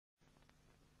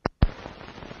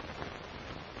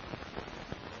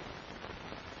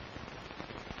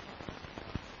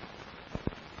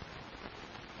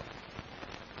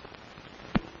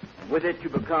with it to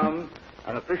become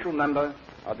an official member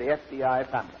of the FBI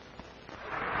family.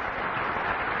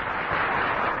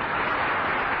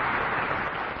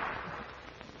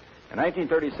 In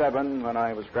 1937, when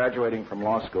I was graduating from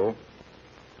law school,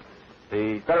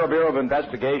 the Federal Bureau of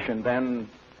Investigation, then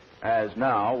as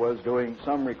now, was doing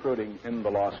some recruiting in the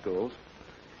law schools.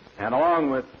 And along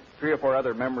with 3 or 4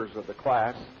 other members of the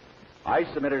class, I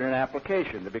submitted an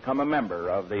application to become a member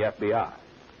of the FBI.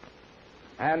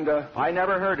 And I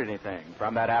never heard anything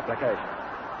from that application.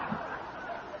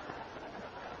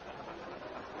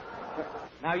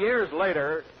 Now, years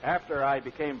later, after I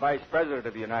became Vice President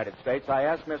of the United States, I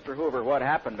asked Mr. Hoover what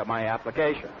happened to my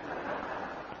application.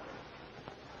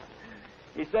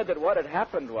 He said that what had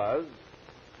happened was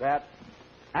that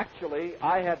actually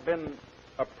I had been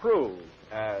approved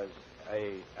as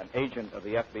an agent of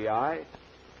the FBI,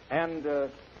 and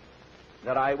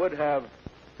that I would have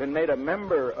been made a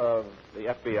member of the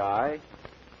FBI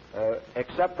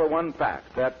except for one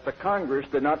fact, that the Congress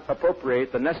did not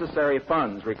appropriate the necessary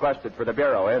funds requested for the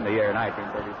Bureau in the year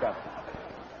 1937.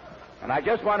 And I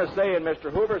just want to say in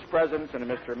Mr. Hoover's presence and in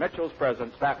Mr. Mitchell's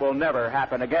presence, that will never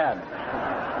happen again.